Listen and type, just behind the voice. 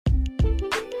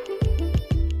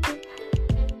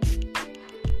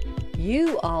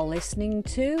You are listening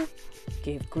to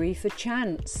Give Grief a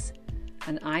Chance,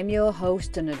 and I'm your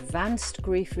host and advanced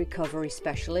grief recovery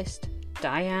specialist,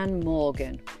 Diane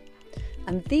Morgan.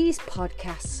 And these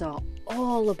podcasts are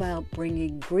all about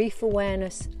bringing grief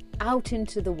awareness out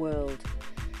into the world,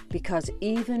 because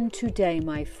even today,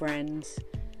 my friends,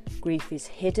 grief is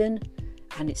hidden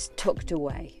and it's tucked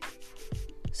away.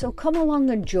 So come along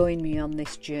and join me on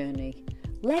this journey.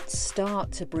 Let's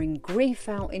start to bring grief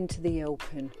out into the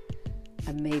open,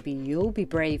 and maybe you'll be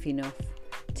brave enough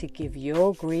to give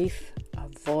your grief a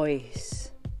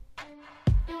voice.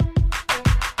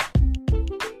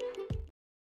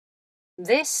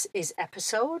 This is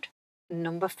episode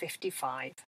number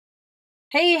 55.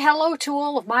 Hey, hello to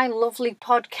all of my lovely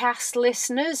podcast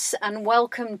listeners, and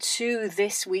welcome to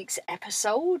this week's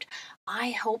episode.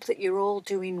 I hope that you're all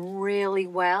doing really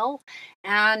well,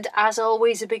 and as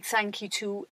always, a big thank you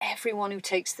to everyone who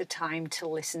takes the time to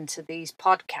listen to these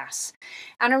podcasts.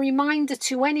 And a reminder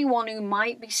to anyone who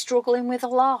might be struggling with a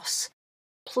loss,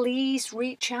 please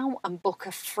reach out and book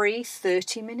a free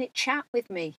 30-minute chat with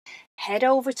me. Head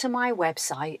over to my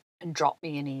website and drop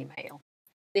me an email.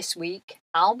 This week,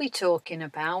 I'll be talking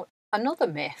about another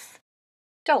myth.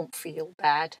 Don't feel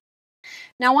bad.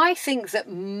 Now, I think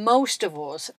that most of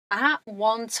us, at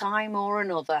one time or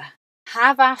another,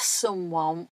 have asked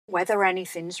someone whether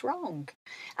anything's wrong,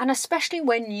 and especially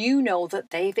when you know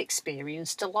that they've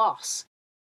experienced a loss.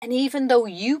 And even though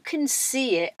you can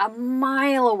see it a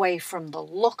mile away from the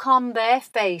look on their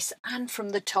face and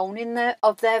from the tone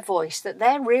of their voice that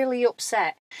they're really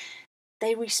upset,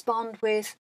 they respond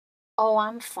with, "Oh,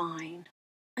 I'm fine."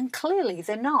 And clearly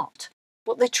they're not,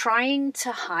 but they're trying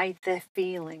to hide their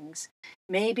feelings.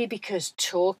 Maybe because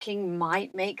talking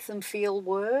might make them feel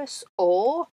worse,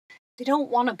 or they don't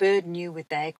want to burden you with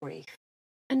their grief.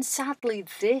 And sadly,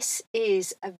 this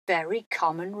is a very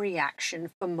common reaction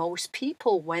for most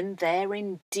people when they're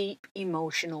in deep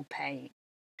emotional pain.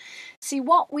 See,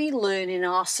 what we learn in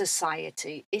our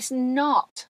society is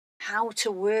not how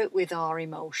to work with our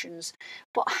emotions,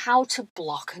 but how to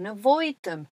block and avoid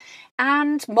them.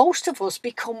 And most of us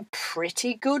become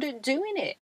pretty good at doing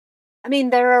it. I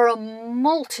mean, there are a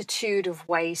multitude of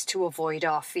ways to avoid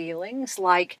our feelings,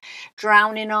 like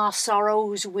drowning our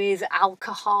sorrows with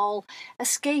alcohol,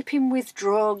 escaping with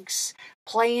drugs,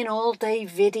 playing all-day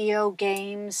video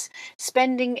games,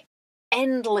 spending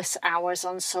endless hours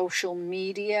on social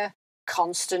media,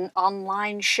 constant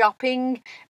online shopping,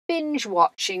 binge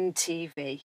watching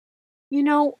TV. You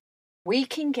know, we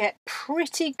can get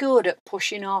pretty good at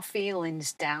pushing our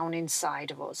feelings down inside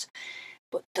of us,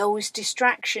 but those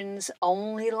distractions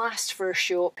only last for a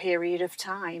short period of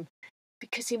time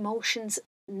because emotions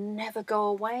never go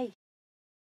away.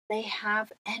 They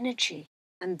have energy,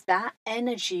 and that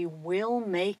energy will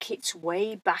make its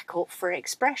way back up for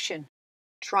expression.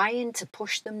 Trying to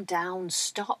push them down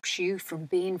stops you from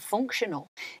being functional.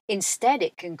 Instead,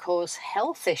 it can cause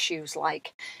health issues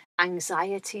like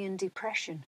anxiety and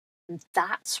depression. And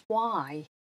that's why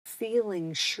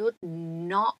feelings should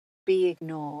not be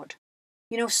ignored.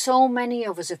 You know, so many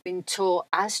of us have been taught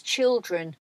as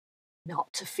children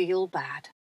not to feel bad,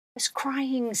 as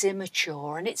crying's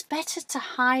immature, and it's better to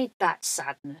hide that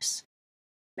sadness.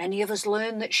 Many of us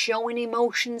learn that showing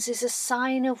emotions is a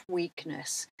sign of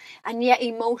weakness, and yet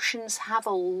emotions have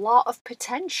a lot of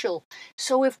potential.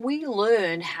 So if we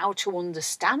learn how to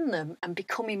understand them and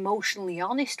become emotionally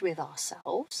honest with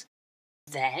ourselves,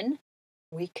 then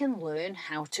we can learn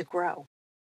how to grow.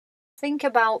 Think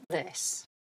about this.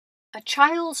 A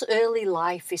child's early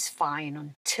life is fine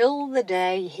until the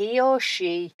day he or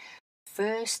she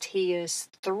first hears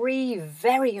three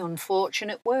very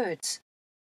unfortunate words.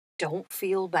 Don't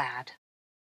feel bad.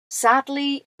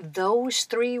 Sadly, those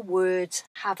three words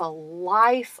have a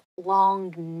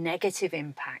lifelong negative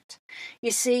impact. You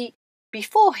see,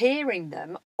 before hearing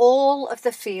them, all of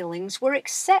the feelings were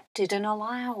accepted and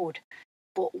allowed.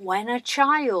 But when a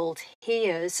child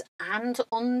hears and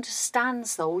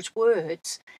understands those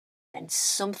words, then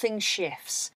something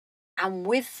shifts. And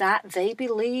with that, they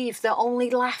believe that only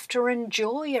laughter and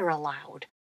joy are allowed.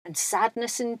 And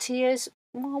sadness and tears,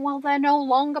 well, they're no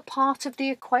longer part of the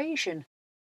equation.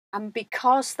 And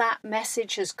because that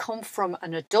message has come from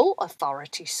an adult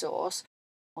authority source,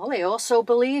 well, they also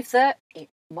believe that it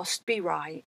must be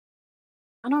right.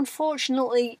 And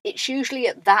unfortunately, it's usually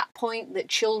at that point that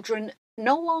children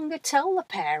no longer tell the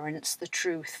parents the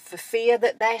truth for fear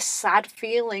that their sad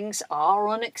feelings are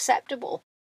unacceptable.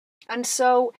 And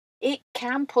so it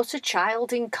can put a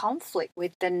child in conflict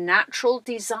with the natural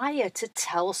desire to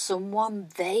tell someone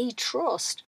they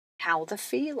trust how they're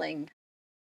feeling.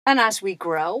 And as we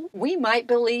grow, we might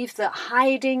believe that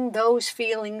hiding those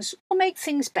feelings will make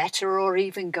things better or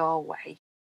even go away.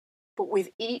 But with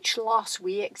each loss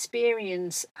we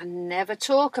experience and never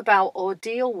talk about or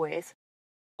deal with,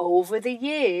 over the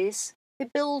years, they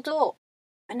build up.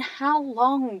 And how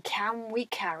long can we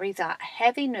carry that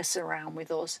heaviness around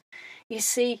with us? You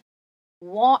see,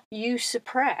 what you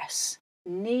suppress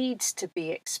needs to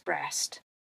be expressed,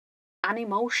 and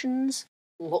emotions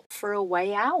look for a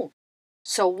way out.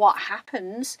 So, what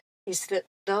happens is that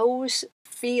those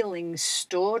feelings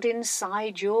stored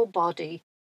inside your body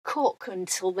cook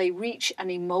until they reach an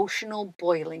emotional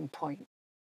boiling point.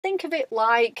 Think of it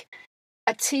like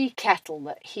a tea kettle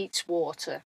that heats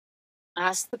water.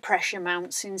 As the pressure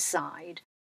mounts inside,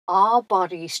 our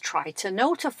bodies try to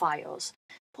notify us,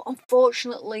 but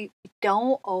unfortunately, we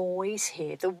don't always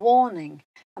hear the warning.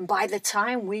 And by the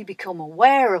time we become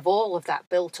aware of all of that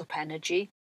built up energy,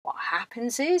 what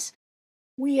happens is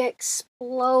we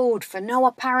explode for no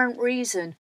apparent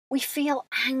reason. We feel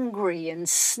angry and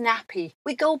snappy.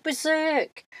 We go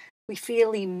berserk. We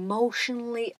feel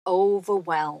emotionally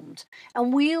overwhelmed.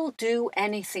 And we'll do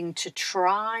anything to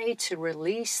try to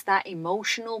release that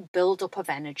emotional buildup of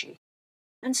energy.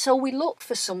 And so we look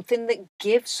for something that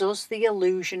gives us the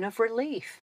illusion of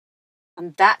relief.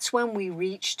 And that's when we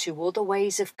reach to other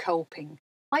ways of coping,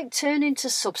 like turning to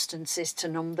substances to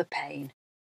numb the pain.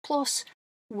 Plus,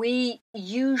 we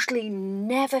usually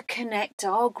never connect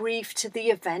our grief to the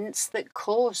events that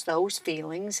caused those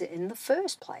feelings in the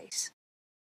first place.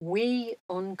 We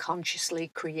unconsciously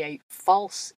create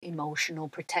false emotional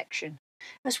protection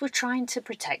as we're trying to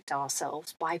protect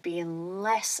ourselves by being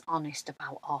less honest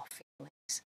about our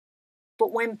feelings.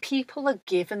 But when people are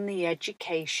given the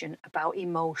education about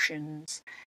emotions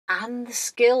and the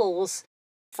skills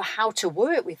for how to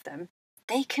work with them,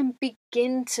 they can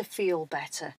begin to feel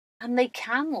better and they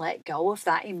can let go of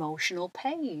that emotional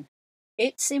pain.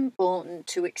 It's important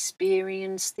to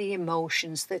experience the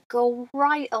emotions that go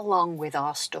right along with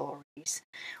our stories.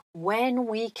 When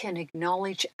we can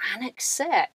acknowledge and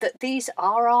accept that these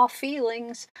are our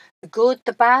feelings, the good,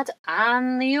 the bad,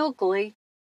 and the ugly,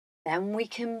 then we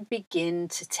can begin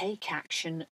to take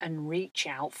action and reach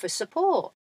out for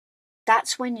support.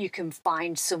 That's when you can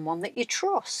find someone that you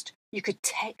trust. You could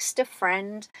text a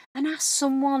friend and ask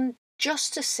someone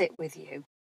just to sit with you.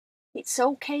 It's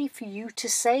okay for you to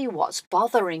say what's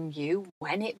bothering you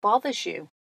when it bothers you.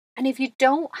 And if you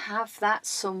don't have that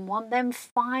someone, then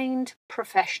find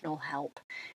professional help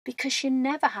because you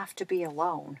never have to be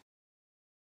alone.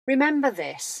 Remember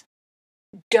this.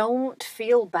 Don't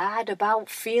feel bad about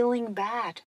feeling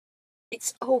bad.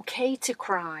 It's okay to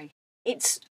cry.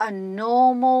 It's a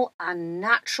normal and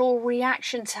natural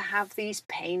reaction to have these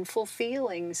painful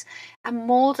feelings. And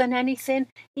more than anything,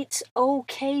 it's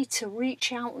okay to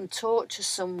reach out and talk to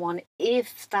someone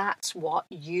if that's what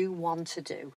you want to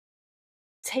do.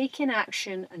 Taking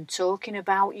action and talking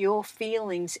about your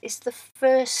feelings is the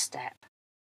first step.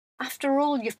 After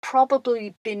all, you've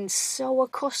probably been so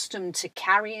accustomed to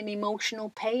carrying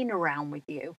emotional pain around with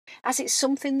you, as it's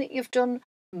something that you've done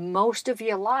most of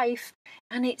your life,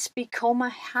 and it's become a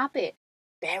habit,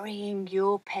 burying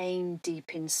your pain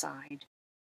deep inside.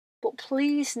 But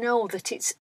please know that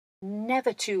it's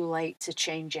never too late to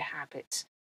change your habits.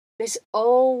 There's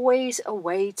always a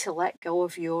way to let go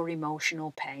of your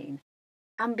emotional pain.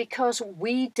 And because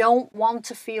we don't want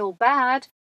to feel bad,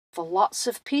 for lots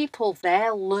of people,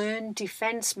 their learned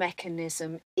defense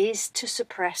mechanism is to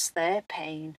suppress their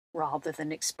pain rather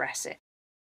than express it.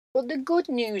 But the good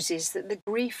news is that the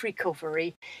grief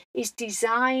recovery is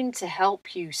designed to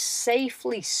help you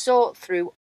safely sort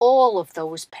through all of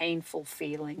those painful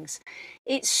feelings.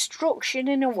 It's structured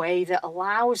in a way that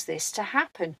allows this to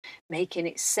happen, making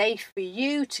it safe for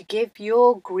you to give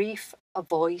your grief a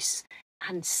voice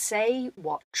and say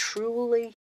what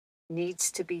truly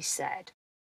needs to be said.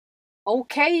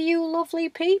 Okay, you lovely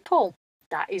people,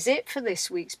 that is it for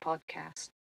this week's podcast.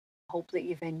 Hope that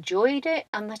you've enjoyed it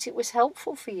and that it was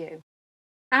helpful for you.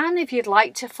 And if you'd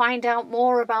like to find out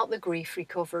more about the Grief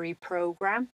Recovery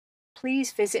Programme,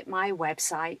 please visit my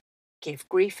website,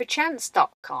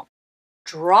 givegriefachance.com.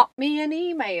 Drop me an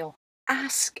email,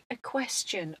 ask a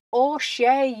question, or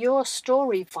share your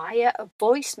story via a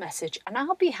voice message, and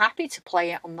I'll be happy to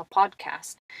play it on the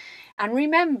podcast. And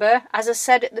remember, as I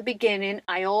said at the beginning,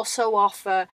 I also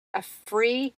offer a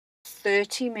free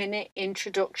 30-minute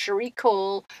introductory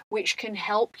call which can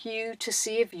help you to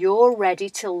see if you're ready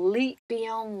to leap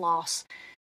beyond loss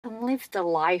and live the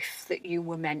life that you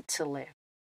were meant to live.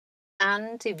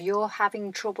 And if you're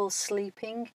having trouble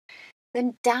sleeping,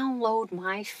 then download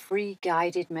my free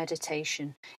guided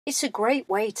meditation. It's a great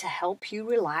way to help you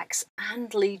relax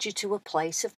and lead you to a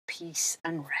place of peace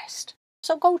and rest.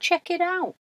 So go check it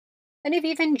out. And if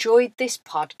you've enjoyed this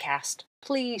podcast,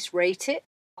 please rate it,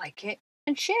 like it,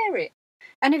 and share it.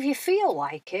 And if you feel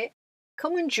like it,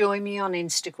 come and join me on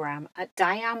Instagram at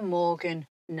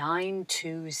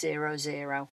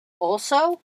DianeMorgan9200.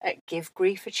 Also at Give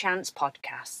Grief a Chance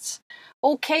Podcasts.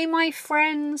 Okay, my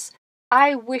friends,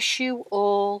 I wish you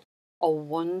all a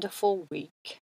wonderful week.